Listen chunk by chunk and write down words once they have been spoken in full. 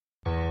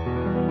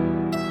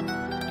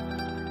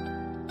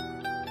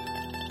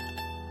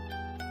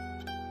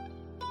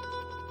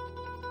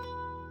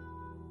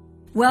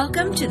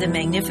Welcome to the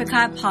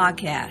Magnificat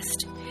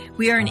podcast.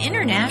 We are an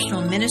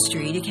international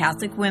ministry to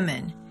Catholic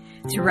women.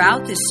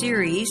 Throughout this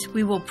series,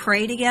 we will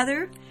pray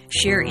together,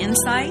 share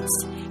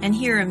insights, and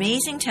hear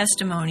amazing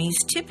testimonies,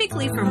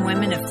 typically from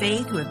women of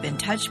faith who have been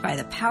touched by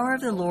the power of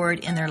the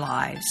Lord in their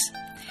lives.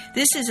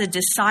 This is a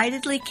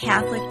decidedly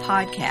Catholic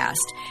podcast,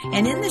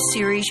 and in this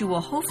series you will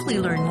hopefully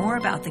learn more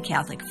about the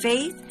Catholic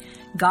faith,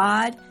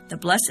 God, the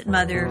Blessed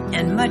Mother,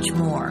 and much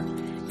more.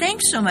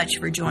 Thanks so much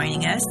for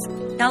joining us.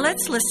 Now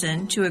let's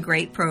listen to a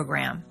great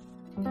program.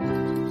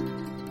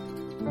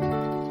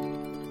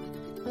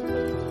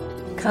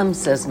 Come,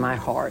 says my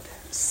heart,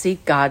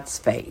 seek God's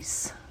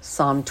face.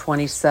 Psalm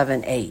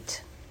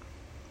 27:8.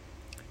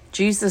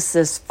 Jesus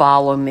says,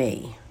 follow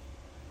me.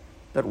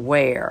 But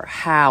where,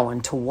 how,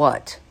 and to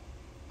what?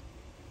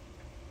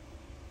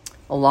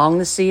 Along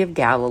the Sea of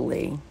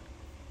Galilee,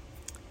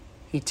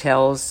 he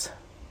tells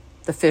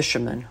the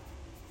fishermen,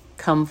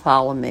 come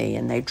follow me,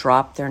 and they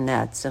dropped their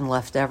nets and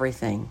left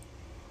everything.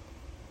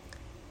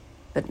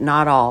 But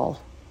not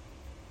all.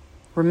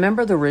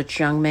 Remember the rich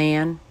young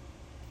man?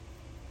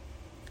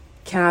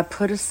 Can I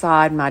put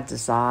aside my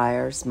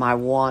desires, my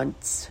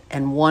wants,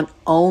 and want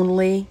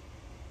only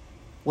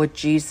what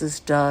Jesus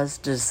does,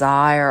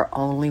 desire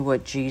only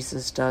what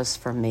Jesus does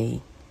for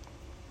me?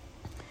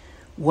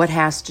 What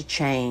has to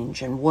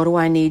change, and what do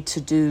I need to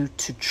do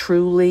to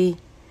truly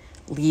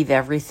leave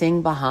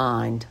everything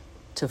behind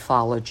to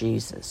follow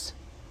Jesus?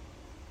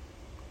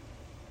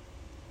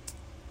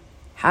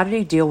 How did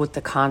he deal with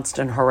the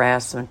constant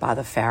harassment by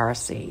the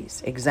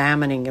Pharisees,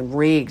 examining and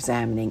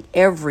re-examining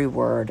every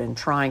word and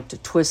trying to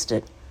twist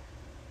it?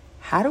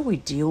 How do we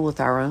deal with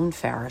our own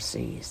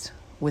Pharisees,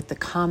 with the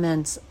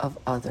comments of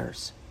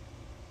others?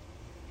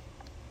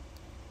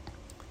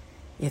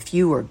 If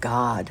you were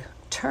God,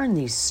 turn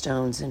these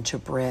stones into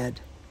bread.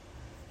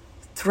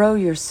 Throw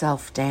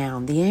yourself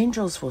down. The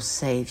angels will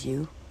save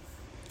you.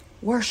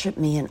 Worship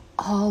me, and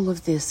all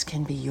of this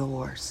can be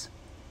yours.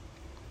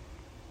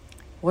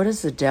 What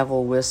does the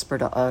devil whisper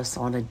to us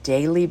on a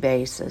daily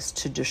basis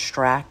to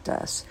distract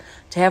us,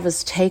 to have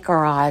us take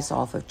our eyes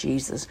off of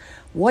Jesus?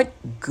 What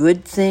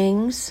good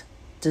things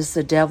does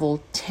the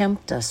devil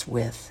tempt us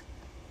with?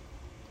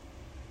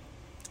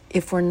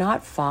 If we're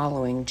not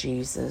following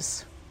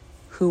Jesus,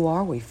 who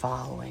are we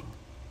following?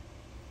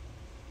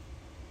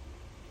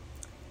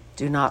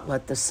 Do not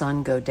let the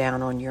sun go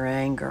down on your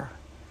anger.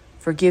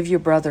 Forgive your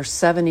brother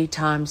 70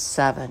 times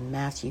 7,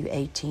 Matthew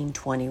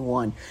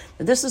 18:21.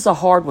 Now, this is a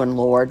hard one,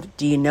 Lord.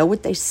 Do you know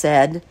what they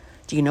said?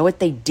 Do you know what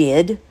they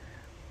did?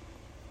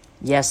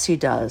 Yes, he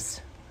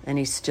does. And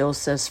he still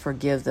says,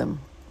 forgive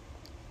them.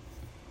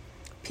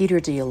 Peter,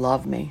 do you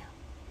love me?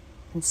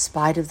 In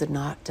spite of the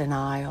not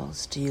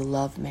denials, do you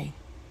love me?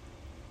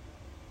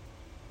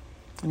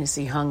 And as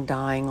he hung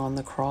dying on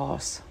the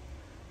cross,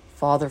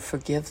 Father,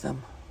 forgive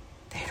them.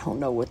 They don't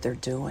know what they're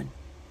doing.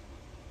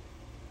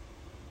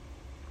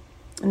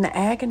 And the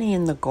agony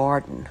in the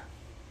garden.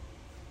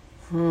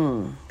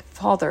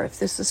 Father, if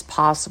this is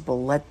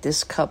possible, let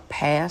this cup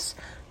pass.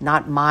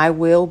 Not my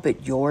will,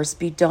 but yours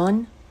be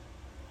done.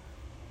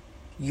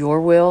 Your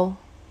will,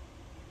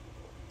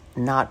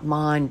 not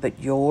mine, but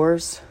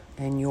yours,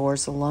 and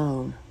yours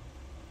alone.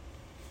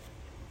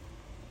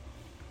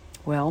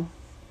 Well,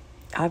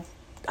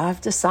 I've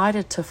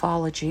decided to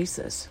follow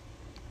Jesus.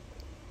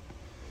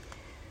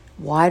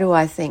 Why do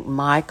I think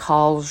my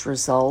call's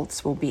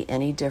results will be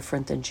any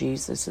different than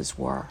Jesus's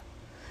were?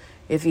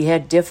 If he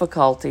had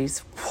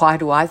difficulties, why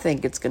do I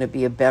think it's going to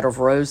be a bed of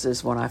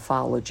roses when I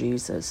follow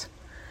Jesus?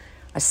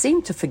 I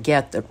seem to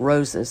forget that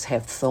roses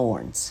have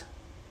thorns.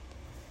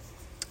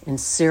 In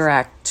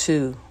Sirach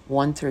 2,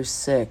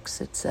 1-6,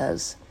 it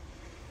says,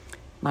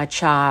 my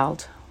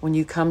child, when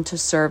you come to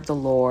serve the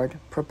Lord,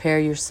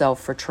 prepare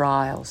yourself for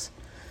trials.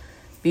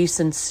 Be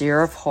sincere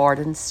of heart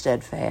and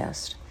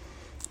steadfast.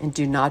 And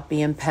do not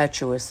be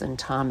impetuous in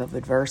time of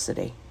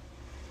adversity.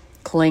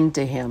 Cling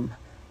to him.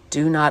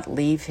 Do not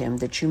leave him,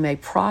 that you may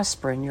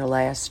prosper in your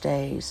last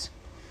days.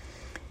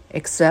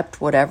 Accept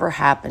whatever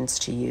happens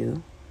to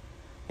you.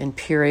 In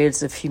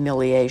periods of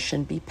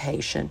humiliation, be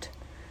patient.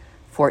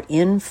 For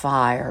in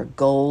fire,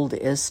 gold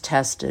is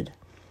tested,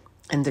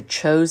 and the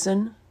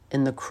chosen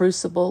in the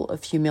crucible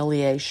of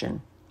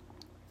humiliation.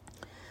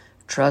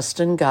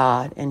 Trust in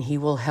God, and he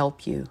will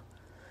help you.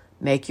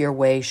 Make your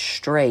way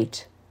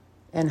straight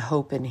and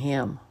hope in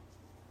him.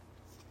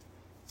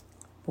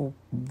 Well,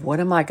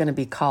 what am I going to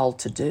be called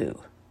to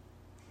do?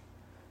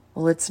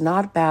 Well, it's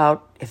not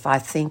about if I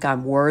think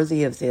I'm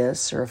worthy of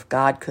this or if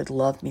God could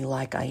love me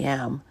like I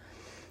am.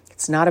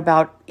 It's not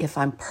about if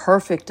I'm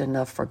perfect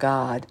enough for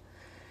God.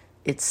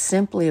 It's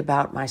simply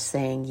about my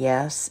saying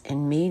yes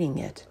and meaning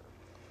it.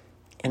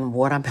 And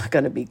what am I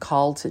going to be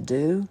called to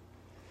do?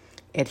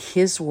 At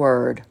his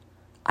word,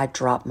 I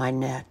drop my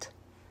net.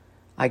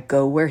 I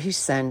go where he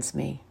sends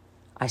me.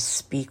 I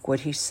speak what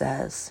he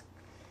says.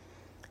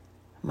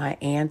 My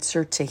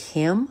answer to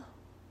him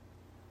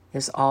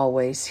is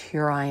always,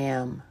 here I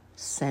am,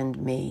 send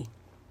me.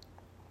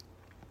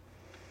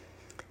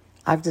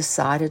 I've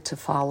decided to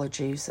follow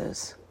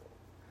Jesus.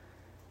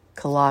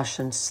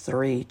 Colossians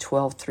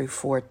 3:12 through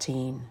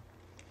 14.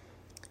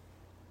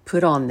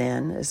 Put on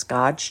then, as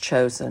God's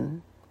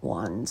chosen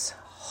ones,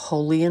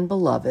 holy and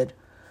beloved,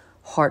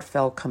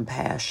 heartfelt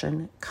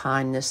compassion,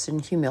 kindness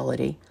and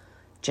humility,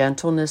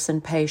 gentleness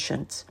and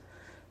patience,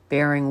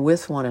 bearing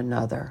with one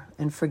another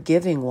and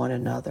forgiving one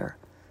another.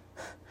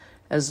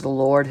 As the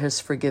Lord has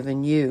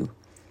forgiven you,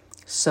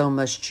 so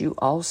must you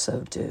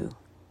also do.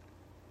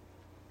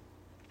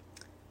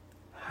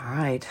 All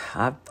right,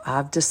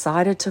 I've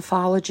decided to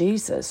follow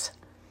Jesus.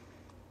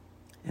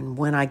 And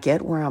when I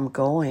get where I'm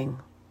going,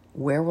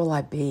 where will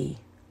I be?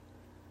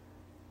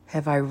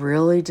 Have I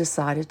really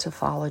decided to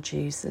follow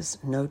Jesus?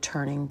 No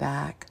turning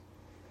back.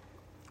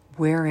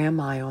 Where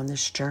am I on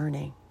this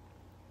journey?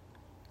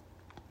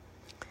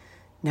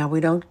 Now,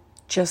 we don't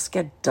just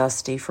get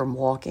dusty from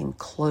walking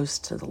close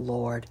to the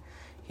Lord.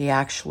 He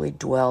actually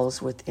dwells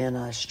within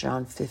us.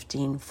 John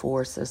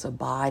 15:4 says,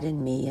 "Abide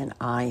in me and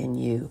I in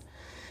you."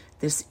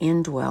 This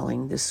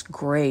indwelling, this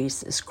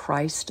grace is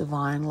Christ's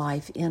divine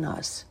life in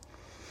us.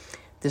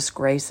 This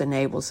grace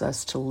enables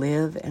us to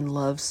live and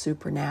love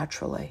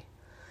supernaturally.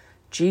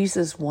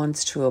 Jesus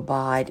wants to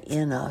abide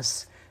in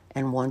us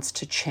and wants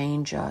to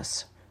change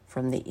us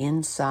from the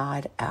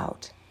inside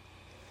out.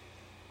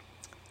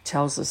 It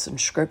tells us in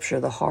Scripture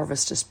the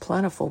harvest is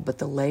plentiful, but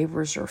the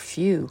laborers are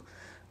few.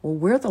 Well,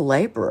 we're the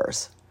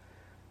laborers.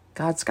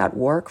 God's got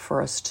work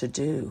for us to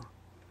do.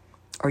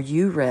 Are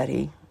you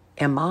ready?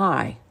 Am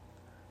I?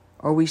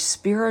 Are we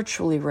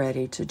spiritually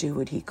ready to do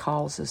what He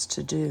calls us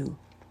to do?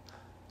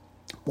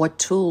 What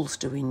tools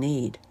do we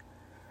need?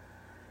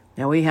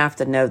 Now, we have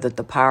to know that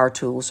the power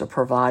tools are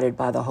provided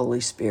by the Holy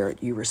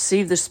Spirit. You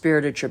receive the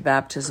Spirit at your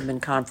baptism and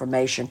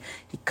confirmation.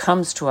 He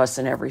comes to us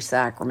in every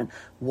sacrament.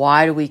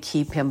 Why do we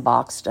keep Him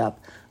boxed up,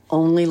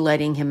 only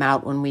letting Him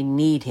out when we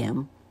need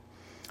Him?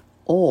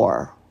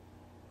 Or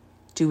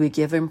do we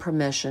give Him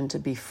permission to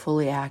be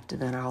fully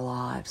active in our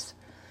lives?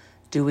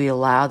 Do we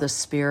allow the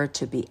Spirit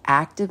to be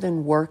active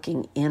and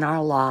working in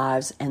our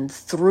lives and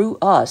through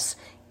us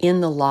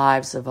in the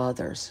lives of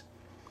others?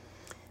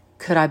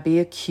 Could I be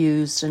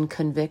accused and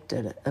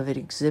convicted of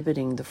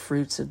exhibiting the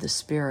fruits of the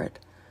Spirit?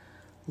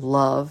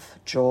 Love,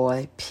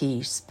 joy,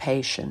 peace,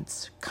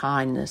 patience,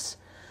 kindness,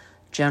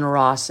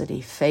 generosity,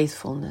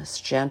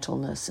 faithfulness,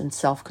 gentleness, and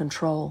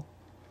self-control.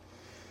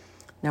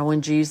 Now,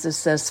 when Jesus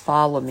says,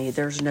 "Follow me,"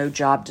 there's no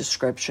job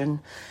description,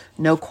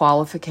 no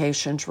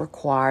qualifications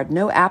required,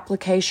 no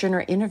application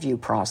or interview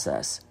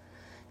process.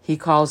 He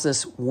calls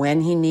us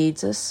when He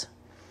needs us.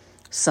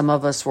 Some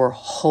of us were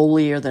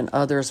holier than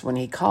others when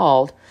He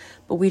called,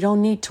 but we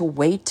don't need to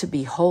wait to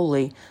be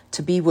holy,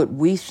 to be what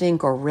we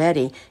think are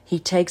ready. He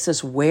takes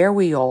us where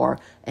we are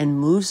and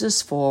moves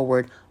us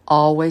forward,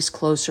 always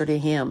closer to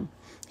Him.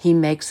 He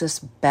makes us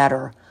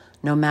better,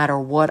 no matter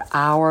what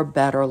our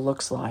better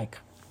looks like.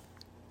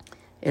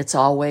 It's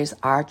always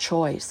our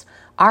choice,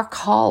 our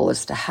call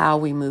as to how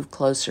we move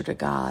closer to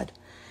God.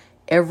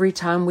 Every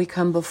time we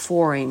come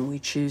before Him, we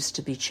choose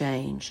to be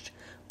changed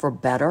for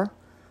better,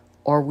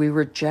 or we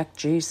reject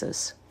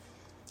Jesus.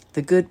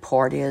 The good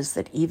part is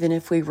that even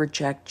if we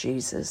reject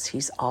Jesus,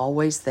 He's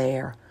always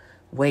there,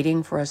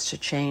 waiting for us to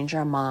change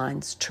our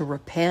minds, to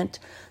repent,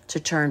 to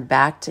turn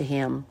back to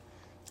Him,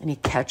 and He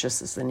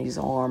catches us in His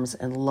arms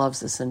and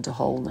loves us into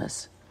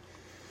wholeness.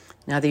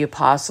 Now, the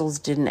apostles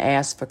didn't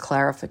ask for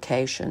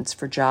clarifications,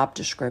 for job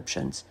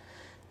descriptions.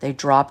 They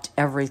dropped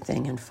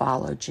everything and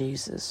followed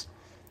Jesus.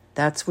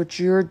 That's what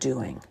you're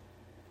doing,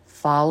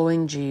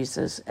 following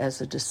Jesus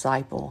as a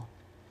disciple.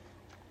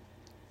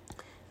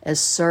 As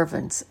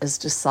servants, as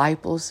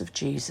disciples of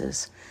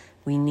Jesus,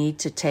 we need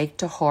to take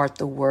to heart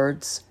the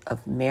words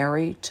of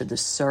Mary to the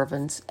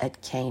servants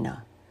at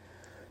Cana.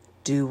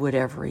 Do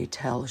whatever He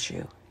tells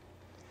you.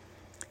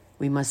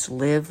 We must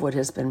live what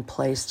has been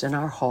placed in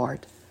our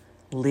heart,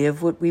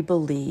 live what we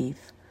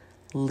believe,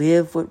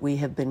 live what we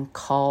have been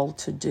called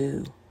to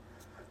do.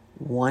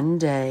 One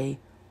day,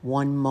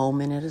 one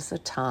moment at a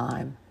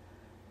time,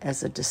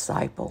 as a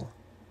disciple,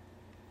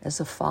 as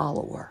a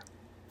follower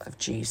of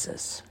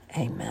Jesus.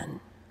 Amen.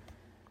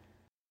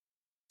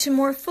 To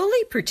more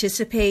fully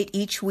participate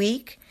each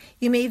week,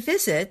 you may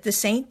visit the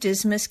St.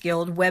 Dismas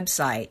Guild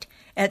website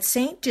at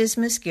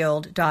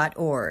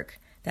stdismasguild.org.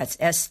 That's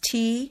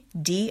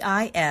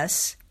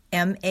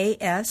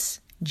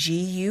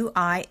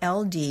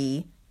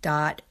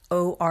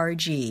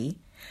stdismasguild.org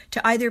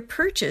to either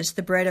purchase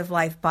the Bread of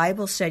Life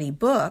Bible Study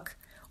book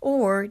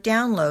or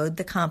download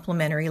the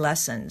complimentary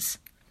lessons.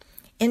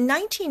 In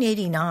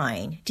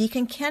 1989,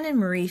 Deacon Ken and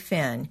Marie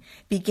Finn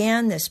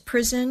began this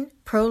prison,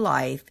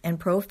 pro-life, and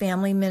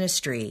pro-family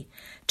ministry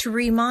to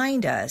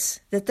remind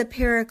us that the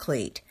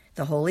Paraclete,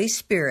 the Holy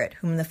Spirit,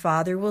 whom the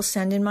Father will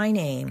send in my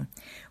name,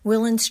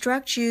 will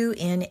instruct you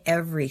in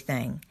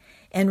everything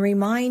and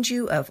remind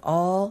you of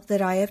all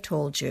that I have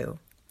told you.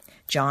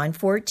 John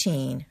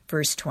 14,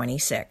 verse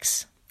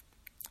 26.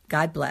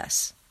 God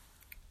bless.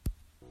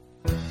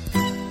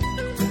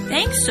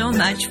 Thanks so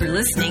much for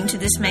listening to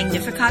this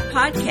Magnificat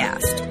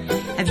podcast.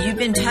 Have you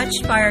been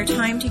touched by our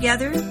time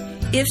together?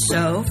 If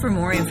so, for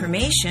more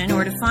information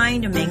or to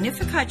find a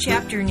Magnificat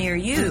chapter near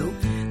you,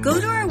 go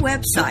to our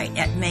website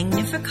at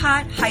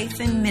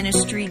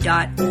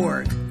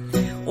magnificat-ministry.org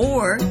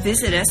or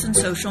visit us on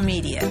social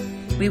media.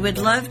 We would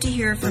love to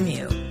hear from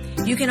you.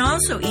 You can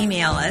also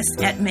email us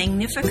at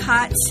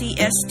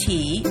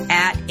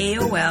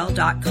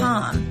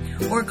magnificatcst@aol.com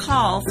or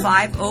call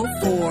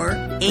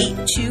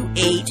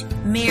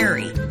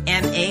 504-828-MARY,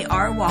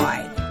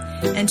 M-A-R-Y.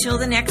 Until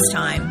the next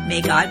time,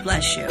 may God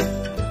bless you.